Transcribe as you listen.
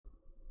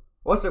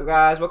What's up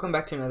guys, welcome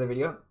back to another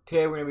video.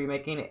 Today we're going to be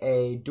making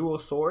a dual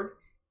sword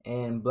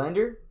in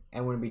Blender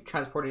and we're going to be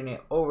transporting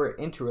it over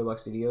into Roblox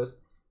Studios.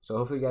 So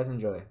hopefully you guys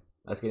enjoy.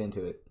 Let's get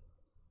into it.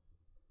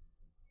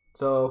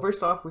 So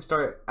first off, we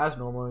start as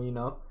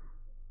normal,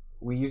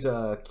 We use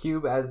a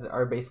cube as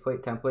our base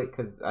plate template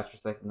because that's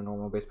just like the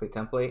normal base plate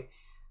template.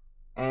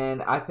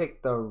 And I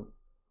picked the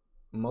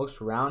most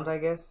round, I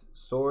guess,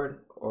 sword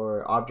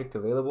or object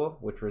available,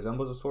 which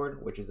resembles a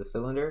sword, which is a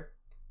cylinder.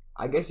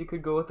 I guess you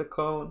could go with a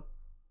cone,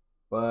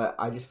 but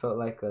I just felt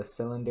like a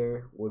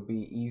cylinder would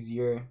be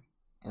easier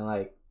and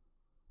like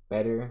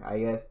better, I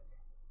guess,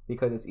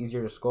 because it's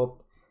easier to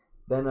sculpt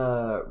than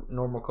a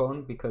normal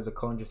cone, because a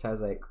cone just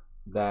has like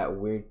that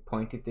weird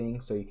pointy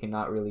thing, so you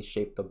cannot really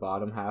shape the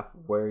bottom half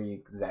where you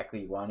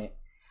exactly want it,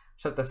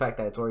 except the fact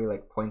that it's already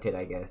like pointed,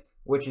 I guess,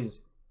 which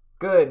is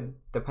good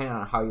depending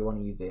on how you want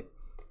to use it.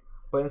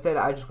 But instead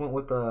I just went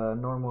with a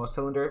normal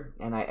cylinder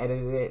and I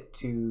edited it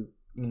to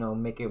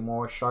make it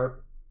more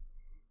sharp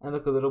and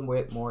look a little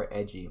bit more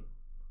edgy.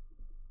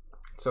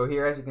 So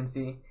here, as you can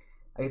see,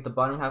 I get the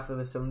bottom half of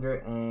the cylinder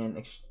and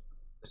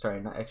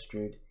not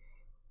extrude.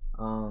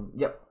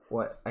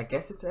 I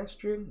guess it's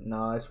extrude?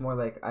 No, it's more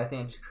like, I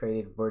think I just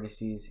created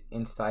vertices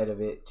inside of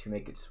it to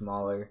make it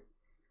smaller.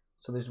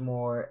 So there's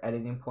more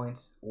editing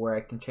points where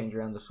I can change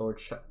around the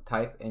sword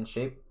type and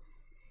shape.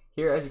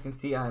 Here, as you can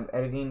see, I'm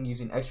editing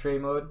using X-ray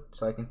mode,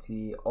 so I can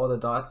see all the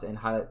dots and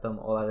highlight them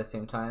all at the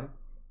same time.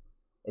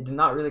 It did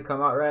not really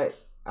come out right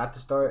at the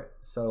start,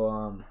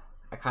 so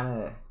I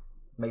kind of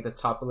make the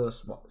top a little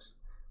small,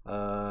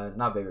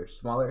 not bigger,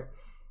 smaller,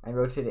 and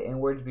rotate it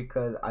inwards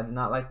because I did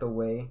not like the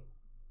way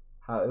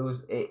how it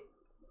was.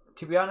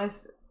 To be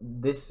honest,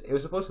 it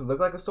was supposed to look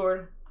like a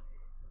sword,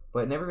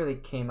 but it never really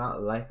came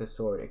out like a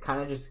sword. It kind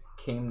of just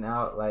came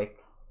out like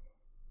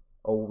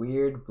a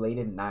weird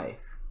bladed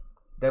knife.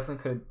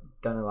 Definitely could have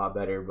done a lot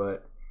better,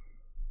 but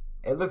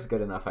it looks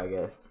good enough, I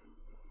guess.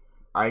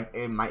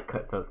 It might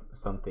cut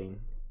something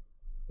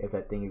if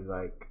that thing is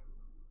like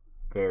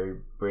very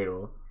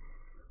brittle.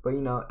 But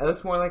it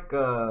looks more like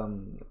a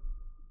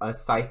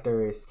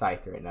Scyther's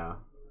scythe right now.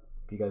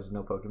 If you guys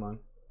know Pokemon,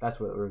 that's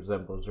what it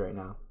resembles right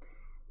now.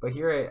 But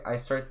here I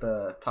start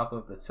the top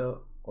of the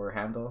tilt or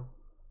handle.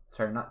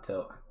 Sorry, not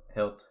tilt,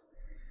 hilt.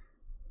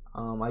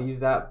 I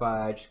use that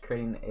by just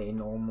creating a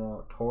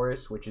normal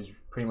torus, which is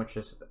pretty much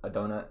just a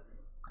donut.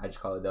 I just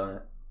call it a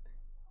donut,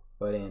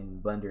 but in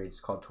Blender it's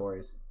called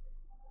torus.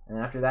 And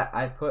then after that,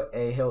 I put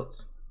a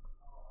hilt.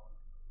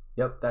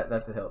 Yep,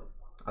 that's a hilt.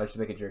 I was just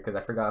making sure because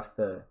I forgot if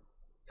the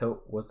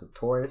hilt was the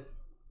torus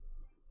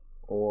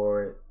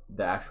or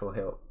the actual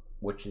hilt,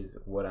 which is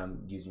what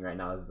I'm using right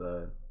now as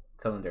the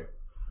cylinder,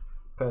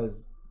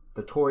 because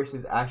the torus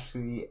is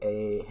actually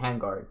a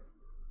handguard,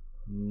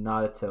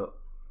 not a tilt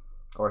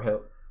or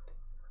hilt.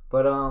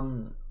 But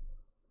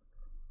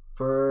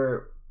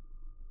for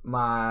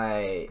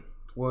my,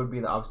 what would be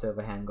the opposite of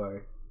a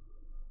handguard?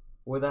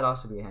 Would that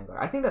also be a handguard?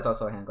 I think that's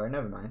also a handguard.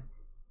 Never mind,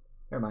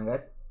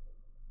 guys.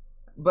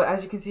 But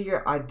as you can see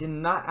here, I did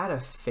not add a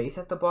face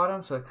at the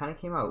bottom, so it kind of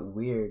came out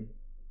weird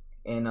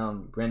in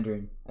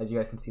rendering, as you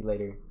guys can see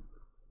later.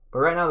 But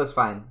right now it looks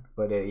fine.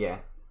 But yeah,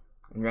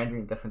 in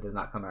rendering definitely does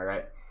not come out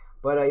right.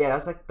 But yeah,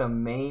 that's like the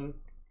main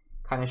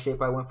kind of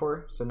shape I went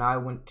for. So now I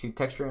went to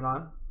texturing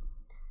on.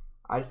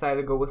 I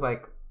decided to go with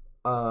like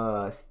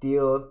a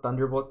steel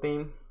thunderbolt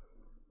theme.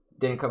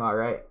 Didn't come out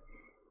right,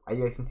 as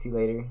you guys can see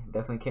later.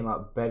 Definitely came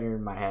out better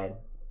in my head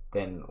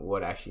than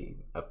what actually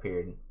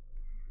appeared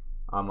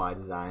on my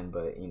design,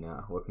 but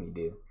what can you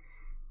do?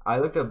 I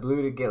looked at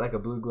blue to get like a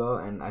blue glow,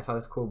 and I saw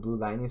this cool blue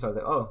lightning, so I was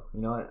like, oh,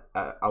 you know what,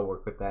 I'll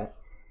work with that.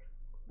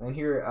 And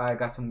here I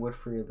got some wood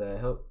for the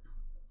hilt,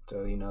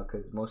 so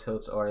because most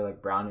hilts are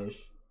like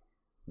brownish,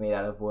 made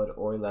out of wood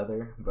or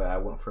leather, but I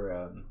went for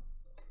a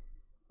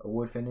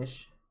wood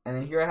finish. And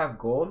then here I have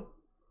gold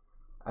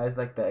as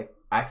like the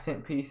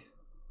accent piece,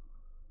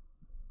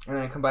 and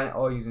I combine it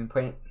all using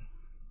paint,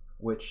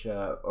 which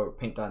or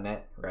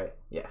paint.net, right?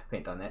 Yeah,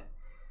 paint.net.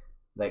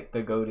 Like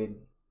the goated,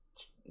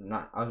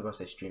 I was about to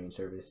say streaming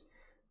service.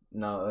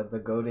 No, the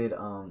goated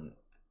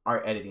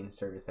art editing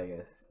service, I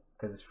guess,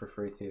 because it's for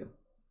free too.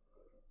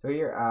 So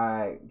here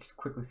I just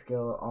quickly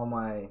scale all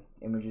my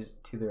images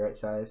to the right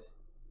size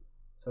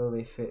so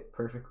they fit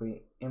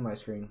perfectly in my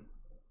screen.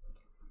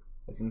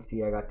 As you can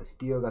see, I got the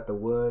steel, got the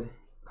wood,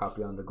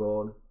 copy on the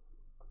gold.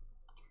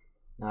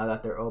 Now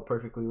that they're all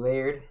perfectly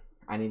layered,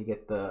 I need to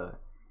get the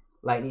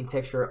lightning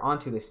texture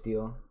onto the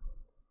steel.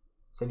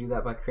 So I do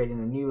that by creating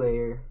a new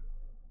layer,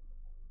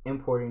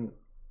 importing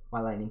my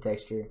lightning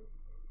texture,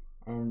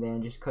 and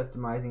then just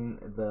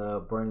customizing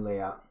the burn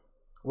layout,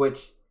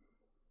 which,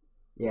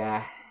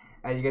 yeah,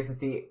 as you guys can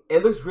see,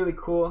 it looks really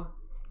cool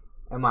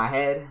in my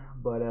head,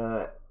 but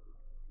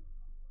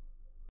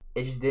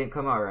it just didn't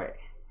come out right,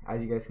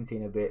 as you guys can see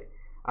in a bit.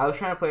 I was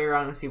trying to play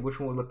around and see which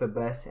one would look the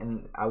best,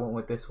 and I went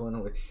with this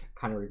one, which I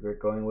kind of regret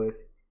going with.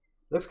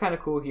 Looks kind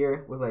of cool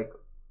here with like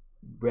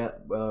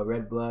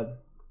red blood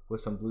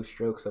with some blue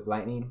strokes of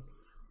lightning.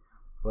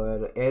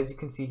 But as you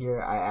can see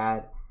here, I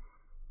add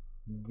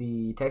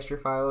the texture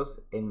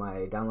files in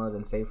my download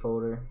and save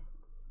folder.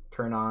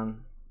 turn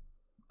on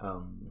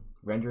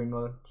rendering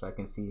mode so I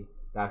can see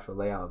the actual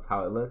layout of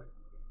how it looks.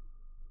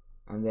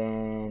 And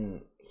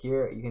then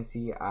here you can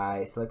see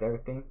I select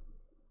everything,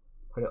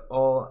 put it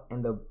all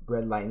in the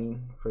red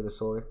lining for the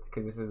sword,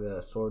 because this is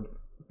the sword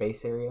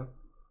base area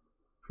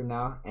for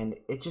now. And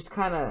it just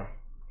kind of,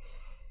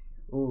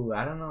 ooh,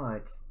 I don't know,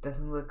 it just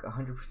doesn't look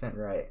 100%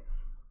 right.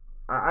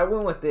 I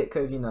went with it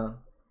because, you know,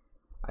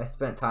 I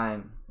spent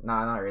time.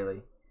 Nah, not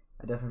really.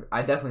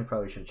 I definitely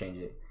probably should change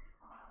it,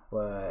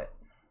 but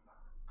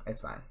it's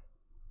fine.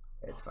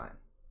 It's fine,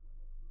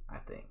 I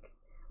think.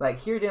 Like,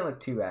 here it didn't look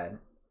too bad.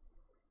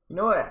 You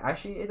know what?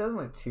 Actually, it doesn't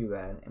look too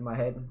bad in my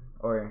head,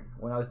 or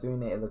when I was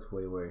doing it, it looked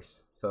way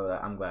worse. So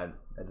I'm glad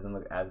that doesn't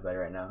look as bad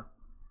right now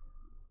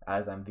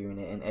as I'm viewing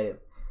it in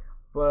edit.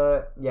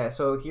 But yeah,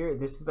 so here,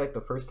 this is like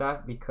the first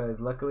half, because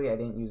luckily I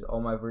didn't use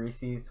all my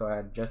vertices, so I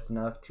had just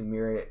enough to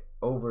mirror it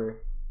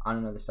over on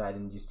another side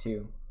and use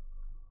 2,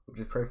 which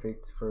is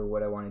perfect for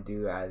what I want to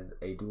do as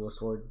a dual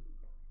sword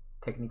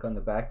technique on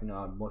the back. You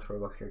know, most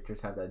Roblox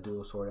characters have that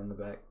dual sword in the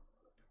back.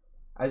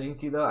 As you can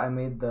see though, I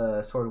made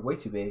the sword way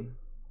too big,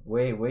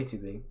 way too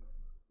big,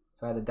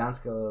 so I had to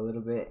downscale it a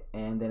little bit,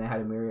 and then I had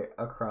to mirror it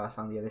across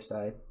on the other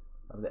side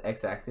of the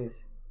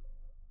x-axis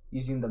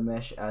using the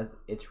mesh as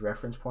its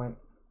reference point.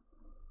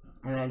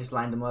 And then I just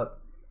lined them up,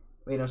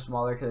 made them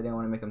smaller because I didn't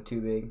want to make them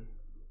too big.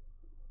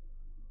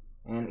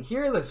 And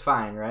here it looks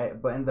fine,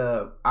 right? But in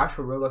the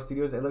actual Roblox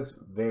Studios, it looks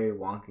very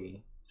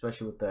wonky,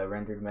 especially with the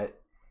rendered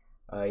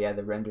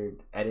the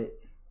rendered edit.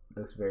 It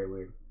looks very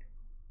weird.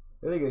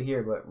 Really good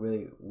here, but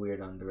really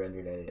weird on the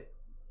rendered edit.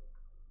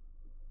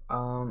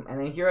 And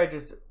then here I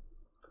just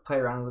play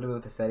around a little bit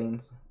with the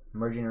settings,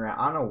 merging around.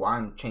 I don't know why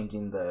I'm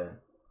changing the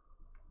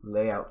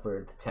layout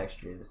for the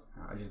textures.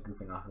 I'm just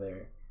goofing off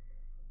there.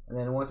 And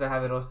then once I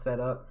have it all set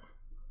up,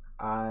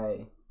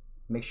 I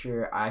make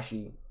sure I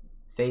actually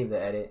save the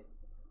edit.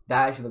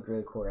 That actually looked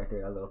really cool right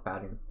there, that little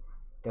pattern.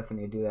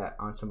 Definitely do that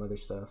on some other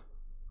stuff.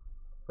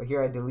 But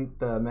here I delete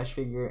the mesh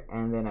figure,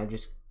 and then I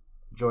just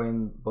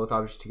join both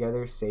objects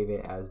together, save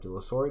it as dual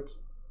swords.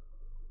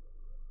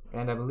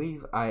 And I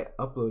believe I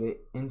upload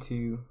it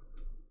into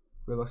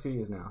Roblox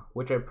Studios now,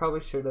 which I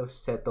probably should have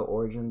set the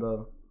origin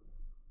though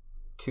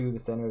to the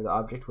center of the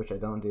object, which I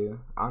don't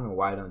do. I don't know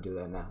why I don't do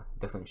that now.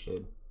 Definitely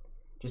should.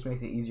 Just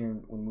makes it easier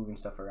when moving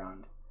stuff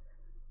around.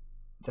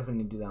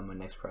 Definitely do that on my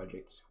next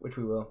projects, which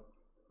we will.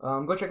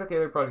 Go check out the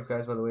other projects,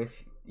 guys, by the way,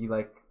 if you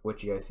like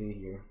what you guys see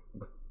here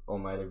with all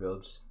my other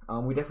builds.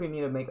 We definitely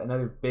need to make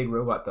another big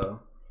robot though.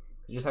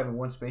 Just having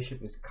one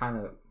spaceship is kind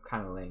of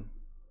lame.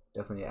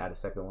 Definitely add a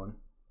second one.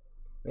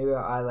 Maybe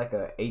I'll add like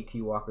a AT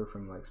Walker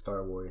from like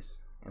Star Wars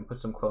and put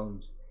some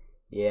clones.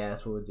 Yeah,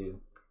 that's what we'll do.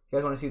 If you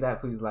guys want to see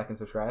that, please like and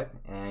subscribe,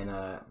 and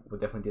we'll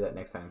definitely do that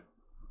next time,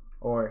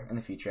 or in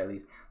the future at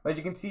least. But as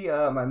you can see,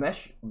 my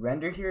mesh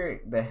rendered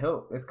here, the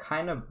hilt is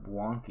kind of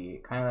wonky.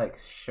 It kind of like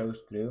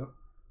shows through,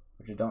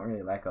 which I don't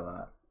really like a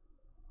lot.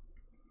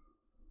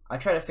 I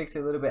tried to fix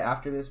it a little bit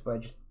after this, but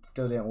it just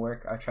still didn't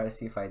work. I tried to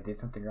see if I did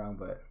something wrong,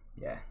 but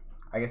yeah,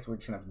 I guess we're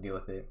just gonna have to deal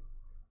with it.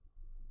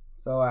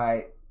 So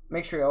I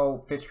make sure it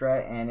all fits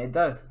right, and it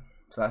does,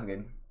 so that's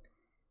good.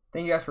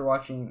 Thank you guys for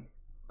watching.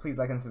 Please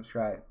like and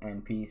subscribe,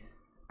 and peace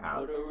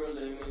out. What it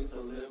really means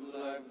to live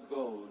life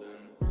golden.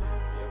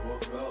 Yeah, we're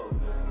golden,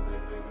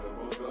 baby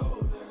girl, we're golden.